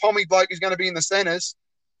Pommy bloke who's going to be in the centres.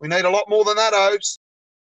 We need a lot more than that, Obes.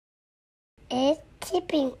 It's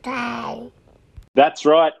tipping time. That's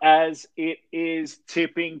right, as it is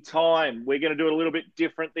tipping time. We're going to do it a little bit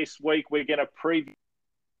different this week. We're going to preview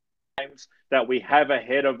games that we have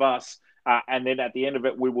ahead of us, and then at the end of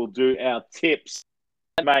it, we will do our tips.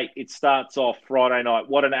 Mate, it starts off Friday night.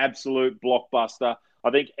 What an absolute blockbuster.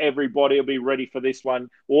 I think everybody will be ready for this one.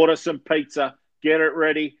 Order some pizza, get it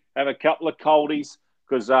ready, have a couple of coldies,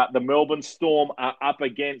 because the Melbourne Storm are up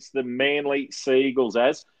against the Manly Sea Eagles.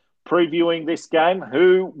 As previewing this game,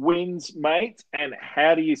 who wins, mate, and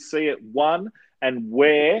how do you see it won, and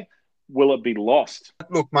where will it be lost?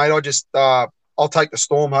 Look, mate, I'll take the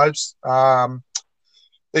Storm, Hopes.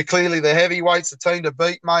 They're clearly the heavyweights, the team to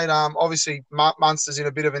beat, mate. Obviously, Mark Munster's in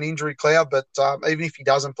a bit of an injury cloud, but even if he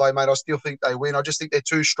doesn't play, mate, I still think they win. I just think they're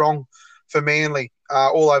too strong for Manly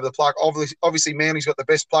all over the park. Obviously, Manly's got the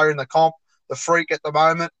best player in the comp, the Freak at the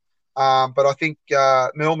moment. But I think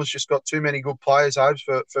Melbourne's just got too many good players, Hobes,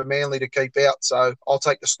 for Manly to keep out. So I'll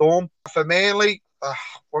take the Storm. For Manly,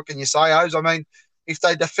 what can you say, Hobes? I mean, if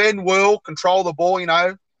they defend well, control the ball,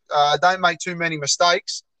 don't make too many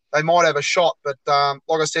mistakes, they might have a shot. But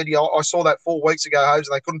like I said, I saw that 4 weeks ago, Hobes,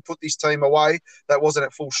 and they couldn't put this team away that wasn't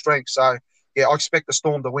at full strength. So, yeah, I expect the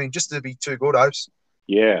Storm to win just to be too good, Hobes.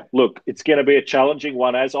 Yeah, look, it's going to be a challenging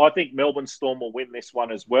one. As I think Melbourne Storm will win this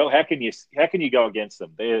one as well. How can you go against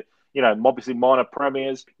them? They're obviously minor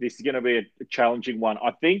premiers. This is going to be a challenging one.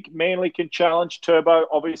 I think Manly can challenge Turbo.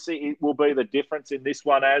 Obviously, it will be the difference in this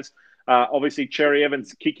one. As obviously Cherry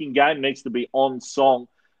Evans' kicking game needs to be on song.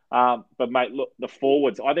 But mate, look, the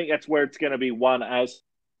forwards. I think that's where it's going to be won. As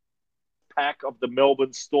pack of the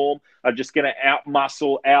Melbourne Storm are just going to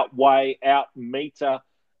outmuscle, outweigh, outmeter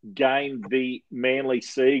game the Manly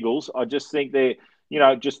Seagulls. I just think they're,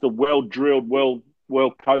 just a well-drilled,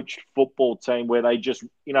 well-coached football team where they just,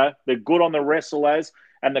 they're good on the wrestle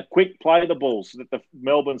and the quick play the balls that the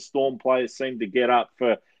Melbourne Storm players seem to get up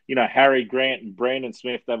for, Harry Grant and Brandon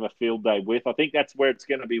Smith to have a field day with. I think that's where it's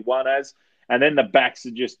going to be won as. And then the backs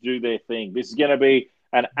to just do their thing. This is going to be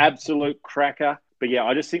an absolute cracker. But yeah,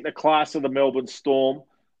 I just think the class of the Melbourne Storm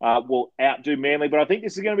will outdo Manly. But I think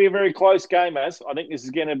this is going to be a very close game, as I think this is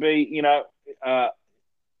going to be,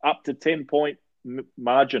 up to 10-point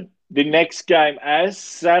margin. The next game, as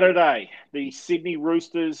Saturday, the Sydney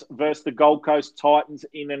Roosters versus the Gold Coast Titans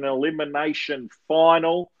in an elimination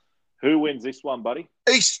final. Who wins this one, buddy?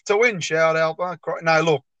 East to win, shout out. No,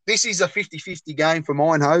 look, this is a 50-50 game for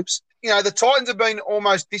mine, Hopes. The Titans have been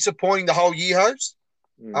almost disappointing the whole year, Hopes.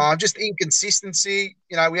 Just inconsistency.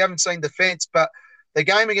 We haven't seen defence, but the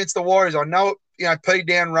game against the Warriors, I know it, peed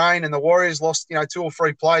down rain and the Warriors lost, 2 or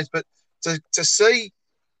 3 players, but to see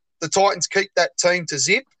the Titans keep that team to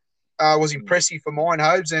zip was impressive for mine,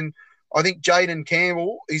 Hobes. And I think Jaden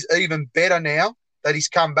Campbell is even better now that he's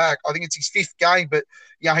come back. I think it's his 5th game, but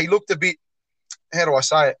he looked a bit, how do I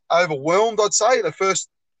say it, overwhelmed, I'd say, the first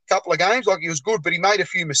couple of games. Like, he was good, but he made a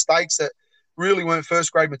few mistakes that really weren't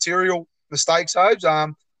first-grade material mistakes, Hobes.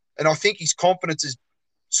 And I think his confidence is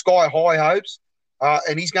sky high, Hobes.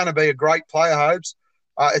 And he's going to be a great player, Hobes.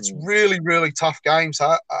 It's really, really tough games,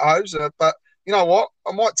 Hobes. But you know what?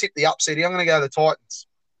 I might tip the upset here. I'm going to go the Titans.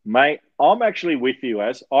 Mate, I'm actually with you,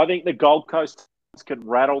 as I think the Gold Coast can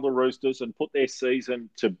rattle the Roosters and put their season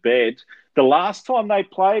to bed. The last time they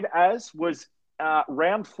played was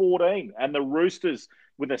round 14, and the Roosters,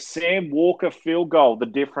 with a Sam Walker field goal, the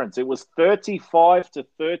difference. It was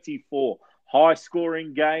 35-34.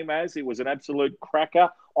 High-scoring game, as it was an absolute cracker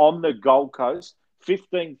on the Gold Coast.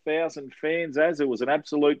 15,000 fans, as it was an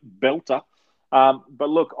absolute belter. But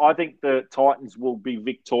look, I think the Titans will be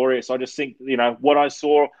victorious. I just think, what I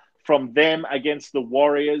saw from them against the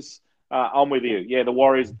Warriors, I'm with you. Yeah, the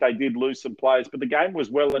Warriors, they did lose some players, but the game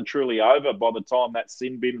was well and truly over by the time that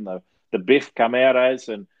sin bin, the biff come out as.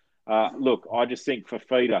 And look, I just think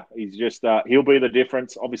Fifita, he's just, he'll be the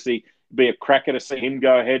difference. Obviously, be a cracker to see him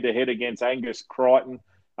go head-to-head against Angus Crichton.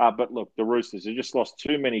 But look, the Roosters have just lost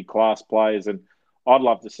too many class players, and I'd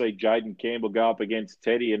love to see Jaden Campbell go up against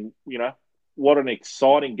Teddy, and, what an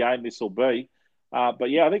exciting game this will be. But,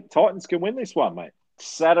 yeah, I think Titans can win this one, mate.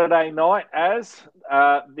 Saturday night, as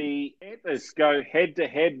the Panthers go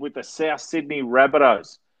head-to-head with the South Sydney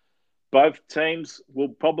Rabbitohs. Both teams will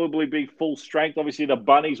probably be full strength. Obviously, the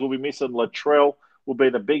Bunnies will be missing Latrell, will be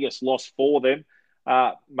the biggest loss for them.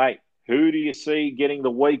 Mate, who do you see getting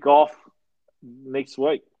the week off next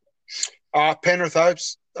week? Penrith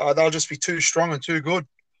Hopes. They'll just be too strong and too good.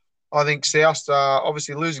 I think South,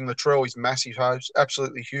 obviously losing Latrell is massive, Hopes.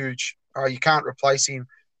 Absolutely huge. You can't replace him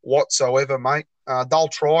whatsoever, mate. They'll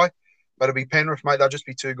try, but it'll be Penrith, mate. They'll just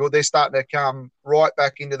be too good. They're starting to come right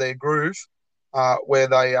back into their groove where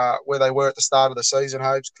they were at the start of the season,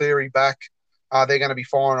 Hopes. Cleary back. They're going to be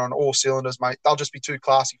firing on all cylinders, mate. They'll just be too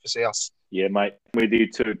classy for South. Yeah, mate. With you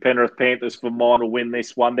too. Penrith Panthers for mine will win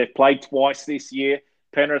this one. They've played twice this year.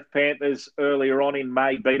 Penrith Panthers earlier on in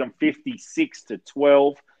May beat them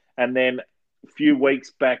 56-12. And then a few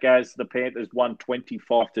weeks back, as the Panthers won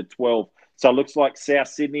 25-12. So it looks like South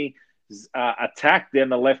Sydney's attack down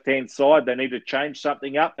the left-hand side. They need to change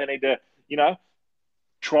something up. They need to,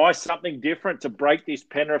 try something different to break this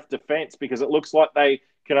Penrith defence, because it looks like they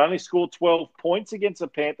can only score 12 points against the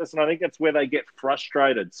Panthers, and I think that's where they get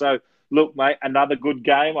frustrated. So, look, mate, another good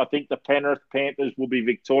game. I think the Penrith Panthers will be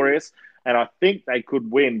victorious, and I think they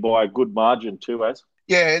could win by a good margin too, as.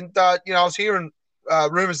 Yeah, and, I was hearing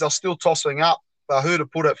rumours they're still tossing up who to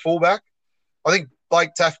put at fullback. I think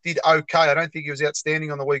Blake Taft did okay. I don't think he was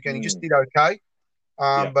outstanding on the weekend. He just did okay.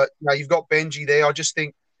 But you've got Benji there. I just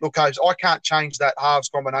think, look, Hobbs, I can't change that halves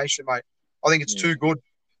combination, mate. I think it's too good.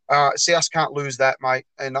 South can't lose that, mate.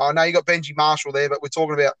 And I know you got Benji Marshall there, but we're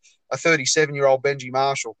talking about a 37-year-old Benji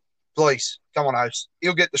Marshall. Please, come on, Hobbs.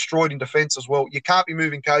 He'll get destroyed in defence as well. You can't be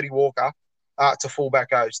moving Cody Walker to fullback,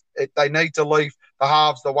 Hobbs. They need to leave the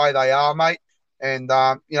halves the way they are, mate. And,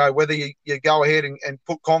 whether you go ahead and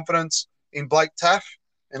put confidence in Blake Taft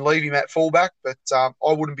and leave him at fullback, but I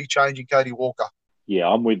wouldn't be changing Cody Walker. Yeah,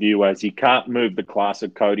 I'm with you, as he can't move the class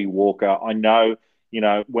of Cody Walker. I know,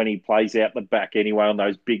 when he plays out the back anyway on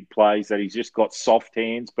those big plays that he's just got soft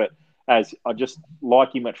hands, but as I just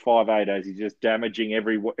like him at 5'8", as he's just damaging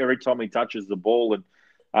every time he touches the ball.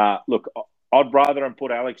 And look, I'd rather him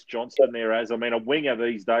put Alex Johnson there a winger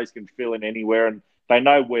these days can fill in anywhere and they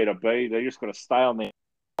know where to be. They're just got to stay on their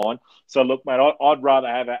line. So, look, mate, I'd rather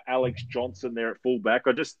have Alex Johnson there at fullback.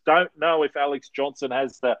 I just don't know if Alex Johnson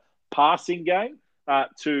has the passing game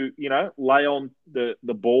to, lay on the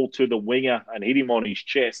ball to the winger and hit him on his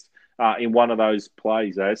chest in one of those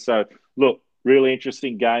plays. So, look, really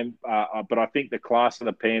interesting game. But I think the class of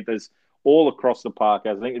the Panthers all across the park,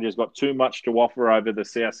 I think they've just got too much to offer over the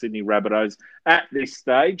South Sydney Rabbitohs at this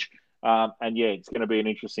stage. It's going to be an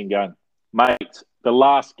interesting game. Mate, the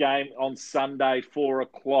last game on Sunday,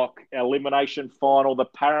 4:00, elimination final. The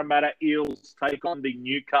Parramatta Eels take on the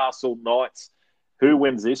Newcastle Knights. Who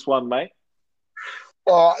wins this one, mate?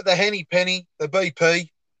 Oh, the Henny Penny, the BP,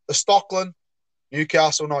 the Stockland,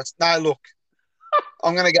 Newcastle Knights. No, look,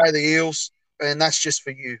 I'm going to go the Eels, and that's just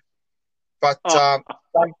for you. But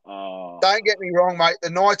don't get me wrong, mate. The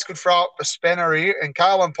Knights could throw up a spanner here, and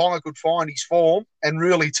Kalen Ponga could find his form and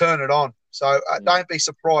really turn it on. So don't be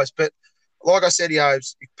surprised. But like I said,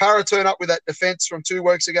 if Para turn up with that defence from 2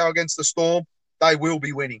 weeks ago against the Storm, they will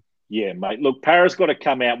be winning. Yeah, mate. Look, Para's got to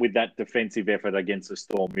come out with that defensive effort against the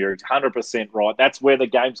Storm. You're 100% right. That's where the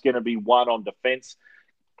game's going to be won on defence.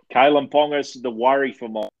 Kalen Ponga's the worry for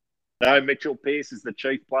mine. No, Mitchell Pearce is the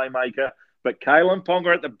chief playmaker. But Kalen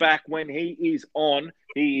Ponga at the back, when he is on,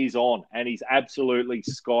 and he's absolutely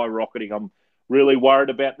skyrocketing. I'm really worried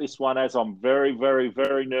about this one, as I'm very, very,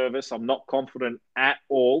 very nervous. I'm not confident at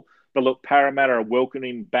all. But look, Parramatta are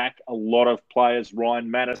welcoming back a lot of players. Ryan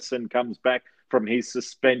Madison comes back from his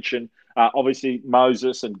suspension. Obviously,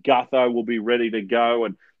 Moses and Gutho will be ready to go,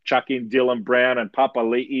 and chuck in Dylan Brown and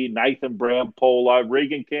Papali'i, Nathan Brown, Paulo,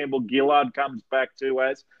 Regan Campbell-Gillard comes back too,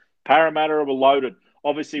 as Parramatta are loaded.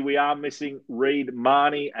 Obviously, we are missing Reed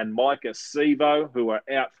Marnie and Micah Sevo, who are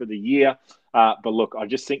out for the year. But look, I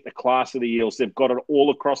just think the class of the Eels, they've got it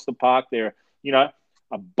all across the park. They're,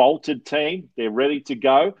 a bolted team. They're ready to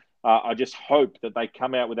go. I just hope that they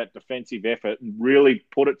come out with that defensive effort and really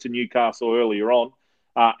put it to Newcastle earlier on.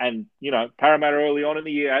 Parramatta early on in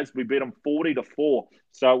the year, as we beat them 40-4.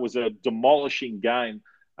 So it was a demolishing game.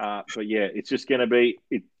 It's just going to be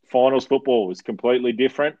finals football is completely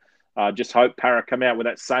different. Just hope Para come out with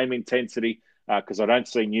that same intensity because I don't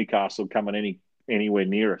see Newcastle coming anywhere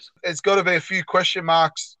near us. There's got to be a few question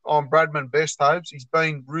marks on Bradman Best, Hobbs. He's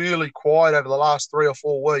been really quiet over the last 3 or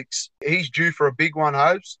 4 weeks. He's due for a big one,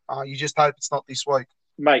 Hobbs. You just hope it's not this week.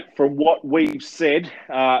 Mate, from what we've said,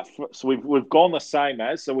 so we've gone the same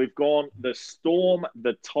as. So we've gone the Storm,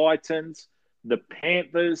 the Titans, the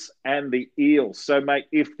Panthers, and the Eels. So, mate,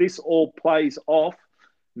 if this all plays off,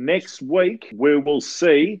 next week we will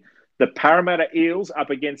see the Parramatta Eels up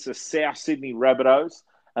against the South Sydney Rabbitohs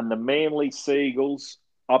and the Manly Seagulls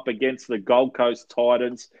up against the Gold Coast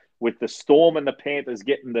Titans, with the Storm and the Panthers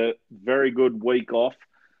getting the very good week off.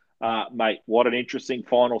 Mate, what an interesting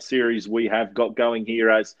final series we have got going here,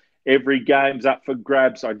 as every game's up for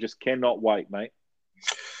grabs. I just cannot wait, mate.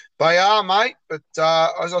 They are, mate. But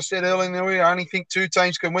as I said earlier in the week, I only think 2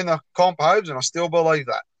 teams can win the comp, Hobbs, and I still believe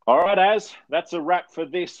that. All right, Az, that's a wrap for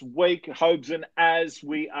this week. Hobbs and Az,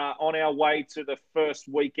 we are on our way to the first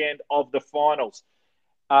weekend of the finals.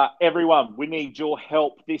 Everyone, we need your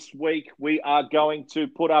help this week. We are going to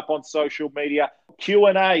put up on social media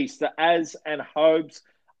Q&As to Az and Hobbs.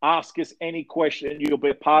 Ask us any question. You'll be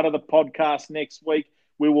a part of the podcast next week.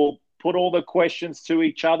 We will put all the questions to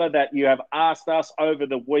each other that you have asked us over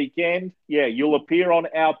the weekend. Yeah, you'll appear on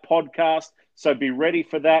our podcast. So be ready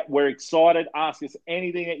for that. We're excited. Ask us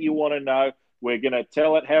anything that you want to know. We're going to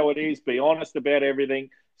tell it how it is, be honest about everything.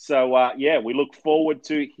 So, we look forward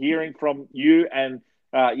to hearing from you. And,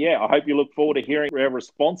 I hope you look forward to hearing our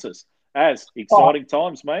responses. Az, exciting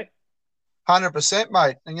times, mate. 100%,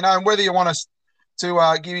 mate. And, whether you want us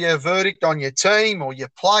to give you a verdict on your team or your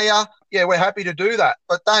player, we're happy to do that.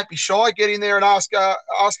 But don't be shy. Get in there and ask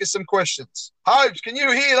us some questions. Hobbs, can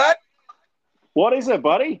you hear that? What is it,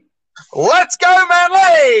 buddy? Let's go,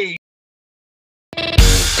 Manly!